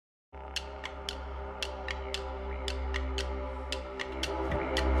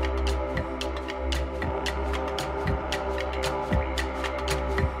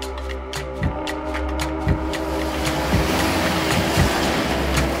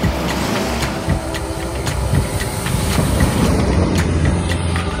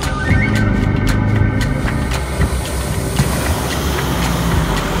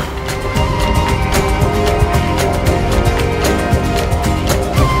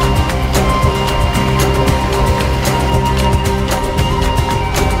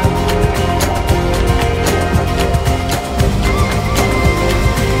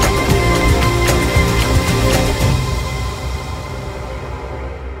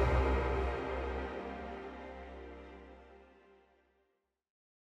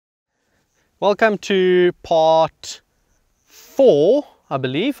Welcome to part 4, I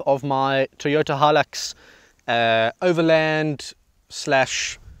believe, of my Toyota Hilux Overland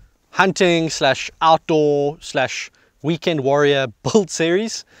slash hunting slash outdoor slash weekend warrior build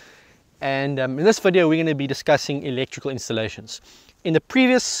series. And in this video we're going to be discussing electrical installations. In the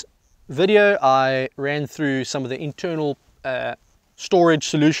previous video I ran through some of the internal storage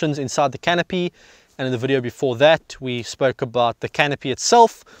solutions inside the canopy, and in the video before that we spoke about the canopy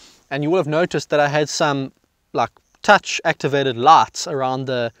itself. And you will have noticed that I had some like touch activated lights around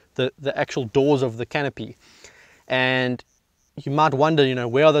the actual doors of the canopy. And you might wonder,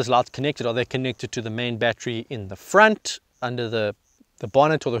 where are those lights connected? Are they connected to the main battery in the front, under the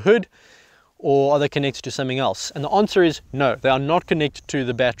bonnet or the hood? Or are they connected to something else? And the answer is no, they are not connected to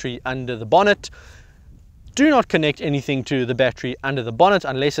the battery under the bonnet. Do not connect anything to the battery under the bonnet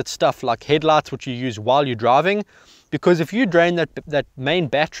unless it's stuff like headlights, which you use while you're driving. Because if you drain that main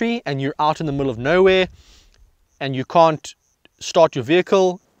battery and you're out in the middle of nowhere and you can't start your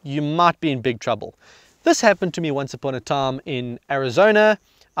vehicle, you might be in big trouble. This happened to me once upon a time in Arizona.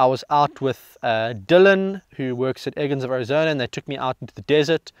 I was out with Dylan, who works at Eggins of Arizona, and they took me out into the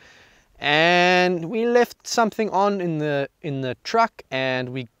desert. And we left something on in the truck, and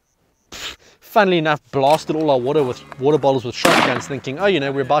we, funnily enough, blasted all our water bottles with shotguns, thinking, oh,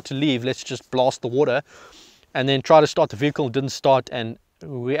 we're about to leave, let's just blast the water. And then try to start the vehicle, didn't start, and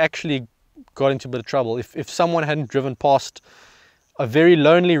we actually got into a bit of trouble. If someone hadn't driven past a very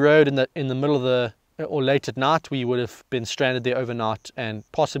lonely road in the middle of or late at night, we would have been stranded there overnight and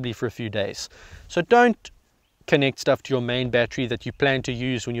possibly for a few days. So don't connect stuff to your main battery that you plan to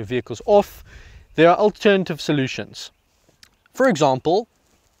use when your vehicle's off. There are alternative solutions. For example,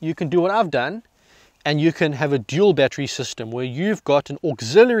 you can do what I've done, and you can have a dual battery system where you've got an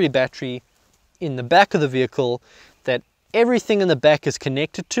auxiliary battery in the back of the vehicle that everything in the back is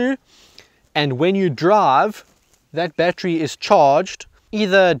connected to, and when you drive, that battery is charged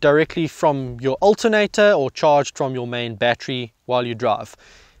either directly from your alternator or charged from your main battery while you drive.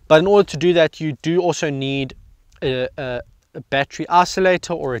 But in order to do that, you do also need a battery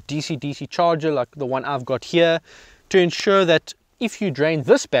isolator or a DC-DC charger like the one I've got here, to ensure that if you drain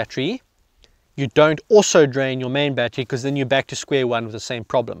this battery, you don't also drain your main battery, because then you're back to square one with the same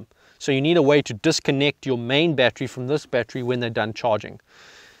problem. So you need a way to disconnect your main battery from this battery when they're done charging.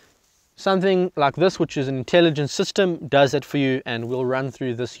 Something like this, which is an intelligent system, does that for you, and we'll run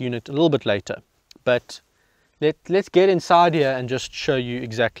through this unit a little bit later. But let's get inside here and just show you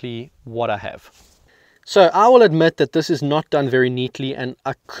exactly what I have. So I will admit that this is not done very neatly, and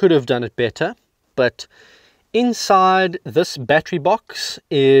I could have done it better. But inside this battery box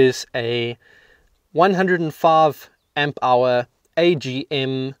is a 105 amp hour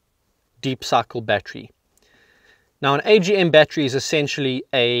AGM deep cycle battery. Now, an AGM battery is essentially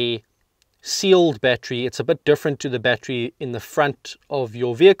a sealed battery. It's a bit different to the battery in the front of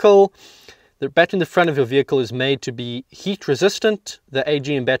your vehicle. The battery in the front of your vehicle is made to be heat resistant. The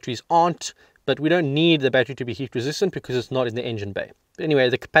AGM batteries aren't, but we don't need the battery to be heat resistant because it's not in the engine bay. But anyway,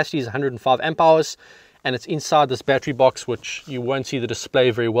 the capacity is 105 amp hours, and it's inside this battery box, which you won't see the display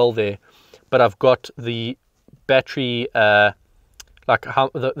very well there, but I've got the battery like how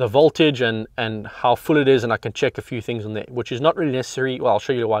the voltage and how full it is, and I can check a few things on there, which is not really necessary. Well, I'll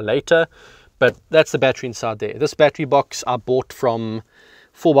show you a while later, but that's the battery inside there. This battery box I bought from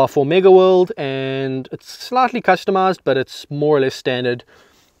 4x4 Mega World, and it's slightly customized, but it's more or less standard,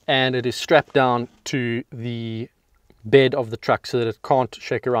 and it is strapped down to the bed of the truck so that it can't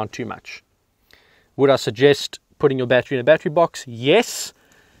shake around too much. Would I suggest putting your battery in a battery box? Yes,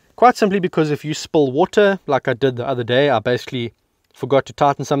 quite simply because if you spill water like I did the other day, I basically forgot to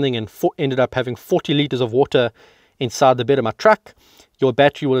tighten something and ended up having 40 liters of water inside the bed of my truck. Your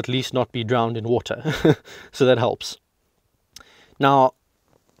battery will at least not be drowned in water. So that helps. Now,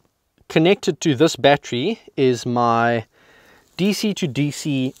 connected to this battery is my DC to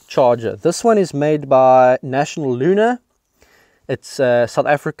DC charger. This one is made by National Lunar. It's a South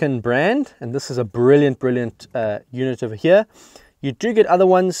African brand, and this is a brilliant unit over here. You do get other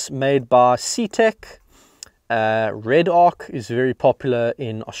ones made by C-Tech. Red Arc is very popular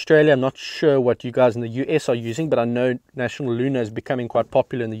in Australia. I'm not sure what you guys in the US are using, but I know National Lunar is becoming quite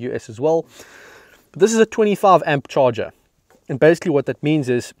popular in the US as well. But this is a 25 amp charger, and basically what that means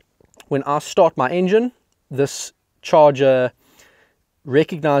is when I start my engine, this charger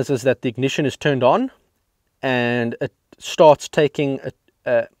recognizes that the ignition is turned on, and it starts taking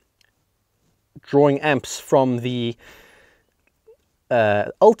drawing amps from the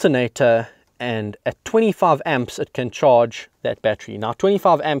alternator, and at 25 amps it can charge that battery. Now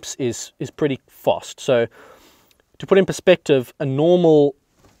 25 amps is pretty fast. So to put in perspective, a normal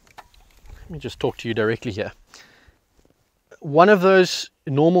me just talk to you directly here. One of those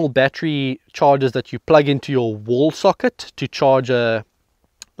normal battery chargers that you plug into your wall socket to charge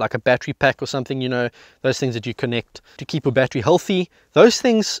like a battery pack or something, you know, those things that you connect to keep your battery healthy, those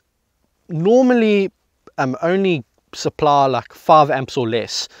things normally only supply like 5 amps or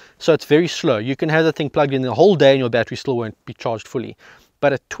less, so it's very slow. You can have the thing plugged in the whole day and your battery still won't be charged fully.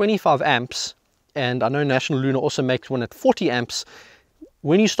 But at 25 amps, and I know National Lunar also makes one at 40 amps,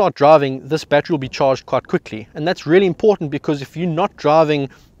 when you start driving, this battery will be charged quite quickly. And that's really important, because if you're not driving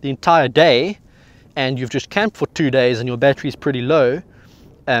the entire day and you've just camped for 2 days and your battery is pretty low,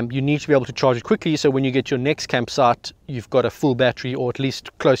 you need to be able to charge it quickly, so when you get your next campsite, you've got a full battery, or at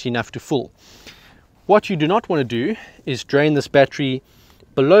least close enough to full. What you do not want to do is drain this battery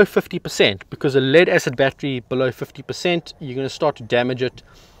below 50%, because a lead acid battery below 50%, you're going to start to damage it,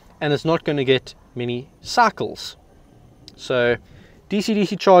 and it's not going to get many cycles. So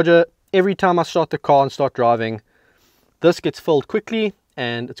DC-DC charger, every time I start the car and start driving, this gets filled quickly,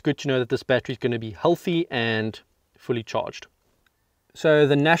 and it's good to know that this battery is going to be healthy and fully charged. So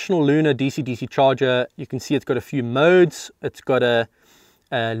the National Lunar DC-DC charger, you can see it's got a few modes. It's got a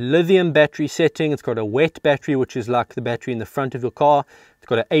lithium battery setting, it's got a wet battery, which is like the battery in the front of your car. It's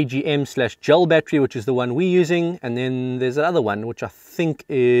got an AGM/gel battery, which is the one we're using, and then there's another one which I think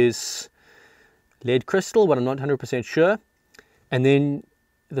is lead crystal, but I'm not 100% sure. And then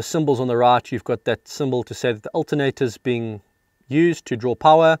the symbols on the right, you've got that symbol to say that the alternator is being used to draw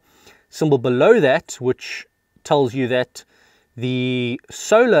power. Symbol below that, which tells you that the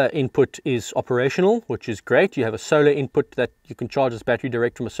solar input is operational, which is great. You have a solar input that you can charge this battery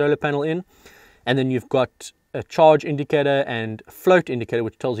direct from a solar panel in. And then you've got a charge indicator and float indicator,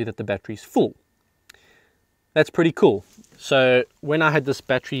 which tells you that the battery is full. That's pretty cool. So when I had this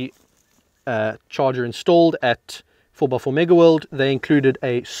battery charger installed at 4x4 MegaWorld, they included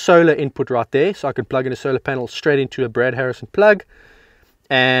a solar input right there, so I could plug in a solar panel straight into a Brad Harrison plug.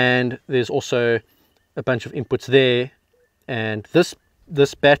 And there's also a bunch of inputs there. And this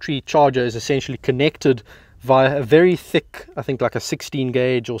battery charger is essentially connected via a very thick, I think like a 16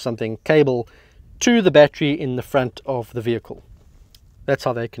 gauge or something, cable to the battery in the front of the vehicle. That's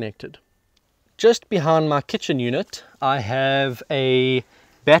how they're connected. Just behind my kitchen unit, I have a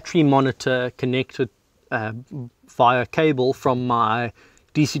battery monitor connected via cable from my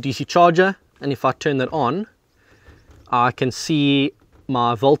DC-DC charger. And if I turn that on, I can see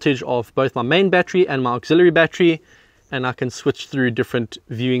my voltage of both my main battery and my auxiliary battery, and I can switch through different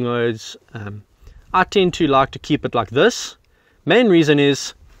viewing modes. I tend to like to keep it like this. Main reason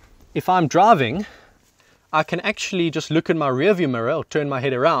is, if I'm driving, I can actually just look in my rear view mirror or turn my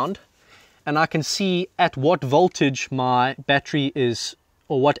head around, and I can see at what voltage my battery is,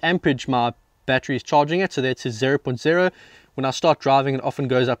 or what amperage my battery is charging at. So that's 0.0. When I start driving, it often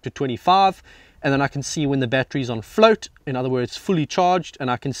goes up to 25, and then I can see when the battery is on float, in other words fully charged, and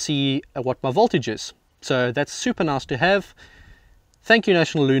I can see what my voltage is. So that's super nice to have. Thank you,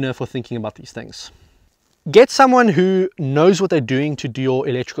 National Lunar, for thinking about these things. Get someone who knows what they're doing to do your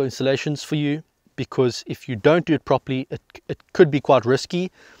electrical installations for you, because if you don't do it properly, it could be quite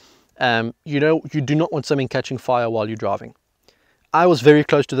risky. You do not want something catching fire while you're driving. I was very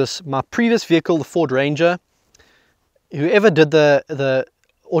close to this. My previous vehicle, the Ford Ranger, whoever did the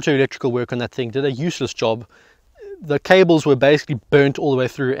auto electrical work on that thing did a useless job. The cables were basically burnt all the way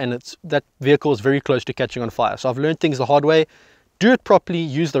through, and that vehicle was very close to catching on fire. So I've learned things the hard way. Do it properly,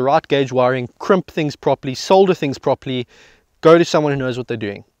 use the right gauge wiring, crimp things properly, solder things properly, go to someone who knows what they're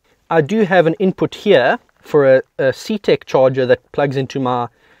doing. I do have an input here for a CTEC charger that plugs into my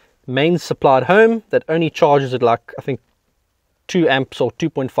main supply at home that only charges at like, I think, 2 amps or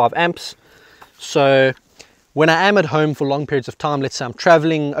 2.5 amps. So when I am at home for long periods of time, let's say I'm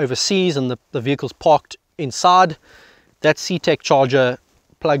traveling overseas and the vehicle's parked inside, that CTEC charger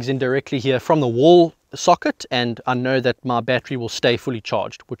plugs in directly here from the wall socket, and I know that my battery will stay fully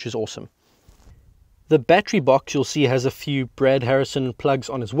charged, which is awesome. The battery box, you'll see, has a few Brad Harrison plugs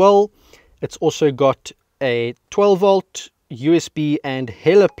on as well. It's also got a 12 volt USB and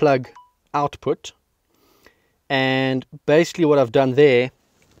Hella plug output, and basically what I've done there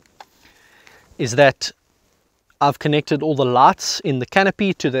is that I've connected all the lights in the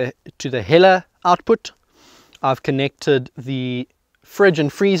canopy to the Hella output. I've connected the fridge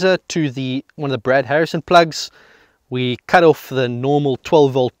and freezer to one of the Brad Harrison plugs. We cut off the normal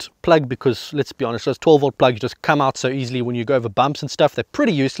 12 volt plug because, let's be honest, those 12 volt plugs just come out so easily when you go over bumps and stuff. They're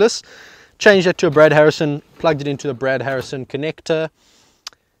pretty useless. Changed that to a Brad Harrison, plugged it into the Brad Harrison connector,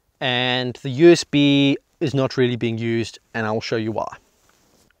 and the USB is not really being used, and I'll show you why.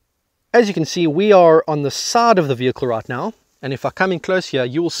 As you can see, we are on the side of the vehicle right now, and if I come in close here,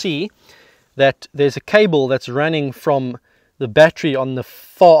 you will see that there's a cable that's running from the battery on the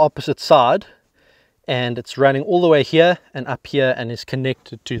far opposite side, and it's running all the way here and up here and is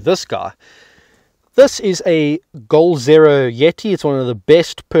connected to this guy. This is a Goal Zero Yeti. It's one of the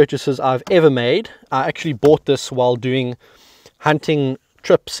best purchases I've ever made. I actually bought this while doing hunting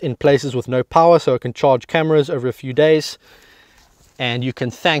trips in places with no power, so I can charge cameras over a few days. And you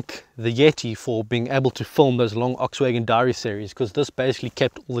can thank the Yeti for being able to film those long Oxwagon Diary series, because this basically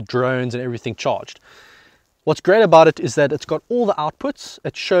kept all the drones and everything charged. What's great about it is that it's got all the outputs.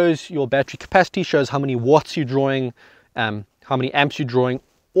 It shows your battery capacity, shows how many watts you're drawing, how many amps you're drawing,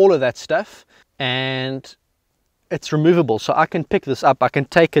 all of that stuff. And it's removable, so I can pick this up. I can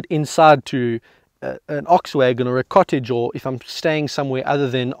take it inside to an Oxwagon or a cottage, or if I'm staying somewhere other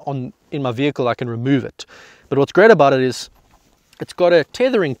than in my vehicle, I can remove it. But what's great about it is it's got a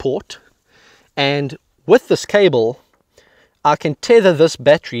tethering port, and with this cable I can tether this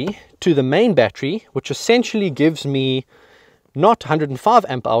battery to the main battery, which essentially gives me not 105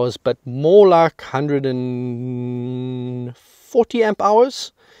 amp hours but more like 140 amp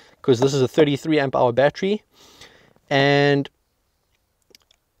hours, because this is a 33 amp hour battery. And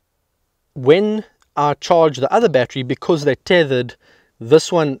when I charge the other battery, because they're tethered,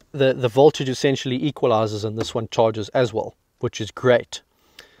 this one, the voltage essentially equalizes and this one charges as well, which is great.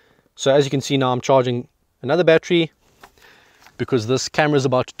 So as you can see now, I'm charging another battery. Because this camera is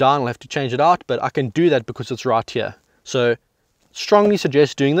about to die, I'll have to change it out, but I can do that because it's right here. So strongly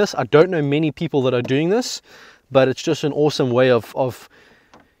suggest doing this. I don't know many people that are doing this, but it's just an awesome way of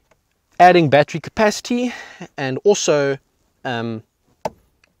adding battery capacity, and also having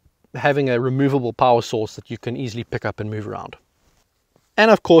a removable power source that you can easily pick up and move around. And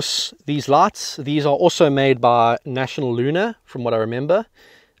of course, these lights, these are also made by National Lunar, from what I remember,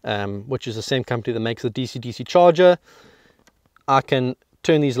 which is the same company that makes the DC-DC charger. I can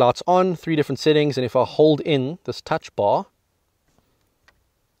turn these lights on, 3 different settings, and if I hold in this touch bar,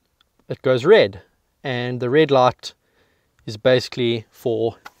 it goes red. And the red light is basically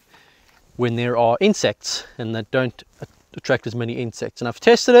for when there are insects and that don't attract as many insects. And I've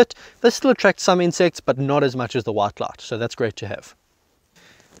tested it. They still attract some insects, but not as much as the white light. So that's great to have.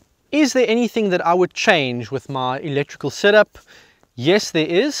 Is there anything that I would change with my electrical setup? Yes, there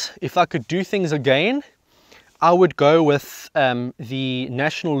is. If I could do things again, I would go with the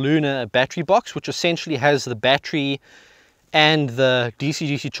National Lunar battery box, which essentially has the battery and the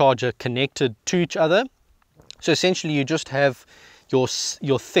DC-DC charger connected to each other. So essentially you just have your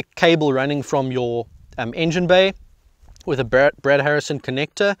thick cable running from your engine bay with a Brad Harrison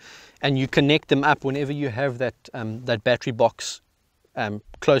connector, and you connect them up whenever you have that battery box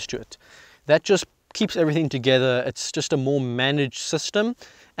close to it. That just keeps everything together. It's just a more managed system,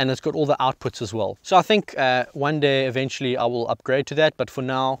 and it's got all the outputs as well. So I think one day eventually I will upgrade to that, but for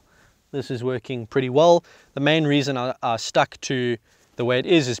now this is working pretty well. The main reason I stuck to the way it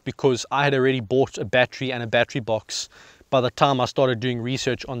is because I had already bought a battery and a battery box by the time I started doing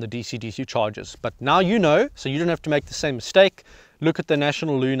research on the DC-DC chargers. But now you know, so you don't have to make the same mistake. Look at the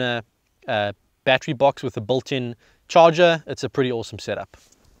National Lunar battery box with a built-in charger. It's a pretty awesome setup.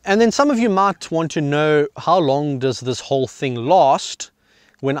 And then some of you might want to know, how long does this whole thing last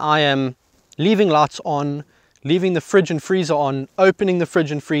when I am leaving lights on, leaving the fridge and freezer on, opening the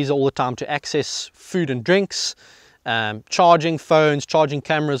fridge and freezer all the time to access food and drinks, charging phones, charging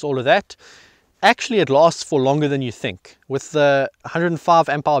cameras, all of that. Actually, it lasts for longer than you think. With the 105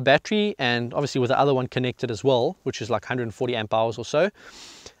 amp hour battery, and obviously with the other one connected as well, which is like 140 amp hours or so,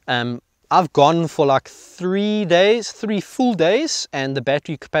 I've gone for like 3 full days, and the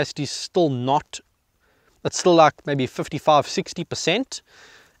battery capacity is still not, it's still like maybe 55–60%.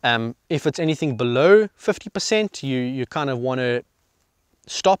 If it's anything below 50%, you kind of want to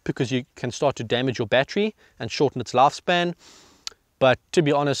stop, because you can start to damage your battery and shorten its lifespan. But to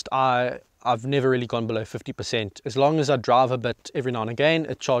be honest, I've never really gone below 50%. As long as I drive a bit every now and again,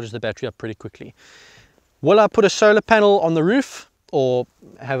 it charges the battery up pretty quickly. Will I put a solar panel on the roof, or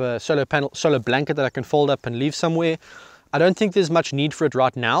have a solar blanket that I can fold up and leave somewhere? I don't think there's much need for it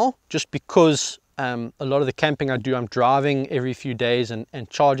right now, just because a lot of the camping I do, I'm driving every few days and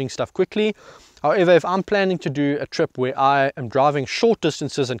charging stuff quickly. However, if I'm planning to do a trip where I am driving short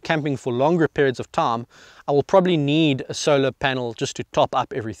distances and camping for longer periods of time, I will probably need a solar panel just to top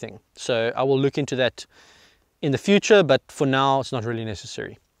up everything. So I will look into that in the future, but for now it's not really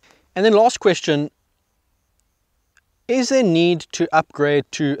necessary. And then last question, is there need to upgrade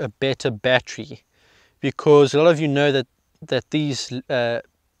to a better battery? Because a lot of you know that these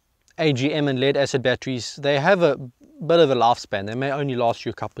AGM and lead acid batteries, they have a bit of a lifespan. They may only last you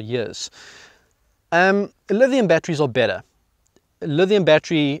a couple of years. Lithium batteries are better. A lithium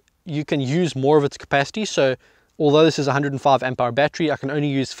battery you can use more of its capacity. So although this is a 105 amp hour battery, I can only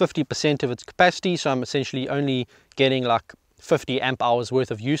use 50% of its capacity. So I'm essentially only getting like 50 amp hours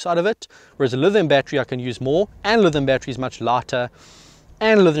worth of use out of it. Whereas a lithium battery, I can use more, and lithium battery is much lighter,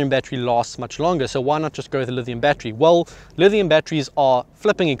 and a lithium battery lasts much longer. So why not just go with a lithium battery? Well, lithium batteries are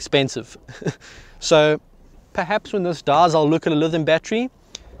flipping expensive. So perhaps when this dies, I'll look at a lithium battery.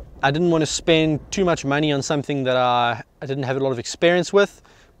 I didn't want to spend too much money on something that I didn't have a lot of experience with.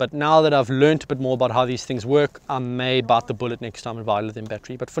 But now that I've learned a bit more about how these things work, I may bite the bullet next time and buy a lithium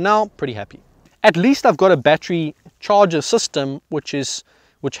battery. But for now, pretty happy. At least I've got a battery charger system which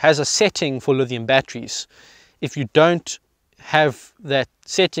has a setting for lithium batteries. If you don't have that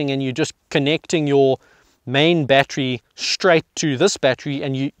setting and you're just connecting your main battery straight to this battery,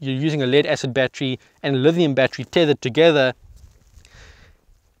 and you're using a lead acid battery and a lithium battery tethered together,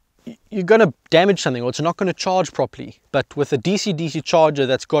 you're going to damage something, or it's not going to charge properly. But with a DC-DC charger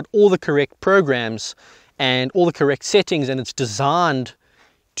that's got all the correct programs and all the correct settings, and it's designed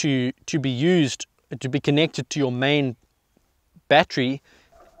to be used, to be connected to your main battery,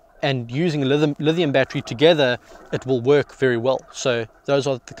 and using a lithium battery together, it will work very well. So those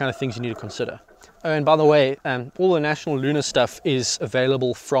are the kind of things you need to consider. Oh, and by the way, all the National Lunar stuff is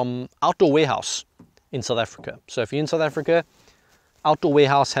available from Outdoor Warehouse in South Africa. So if you're in South Africa, Outdoor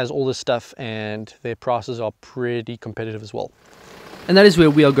Warehouse has all this stuff, and their prices are pretty competitive as well. And that is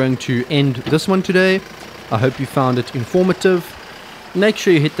where we are going to end this one today. I hope you found it informative. Make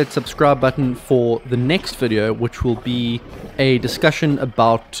sure you hit that subscribe button for the next video, which will be a discussion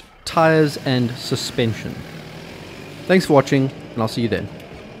about tires and suspension. Thanks for watching, and I'll see you then.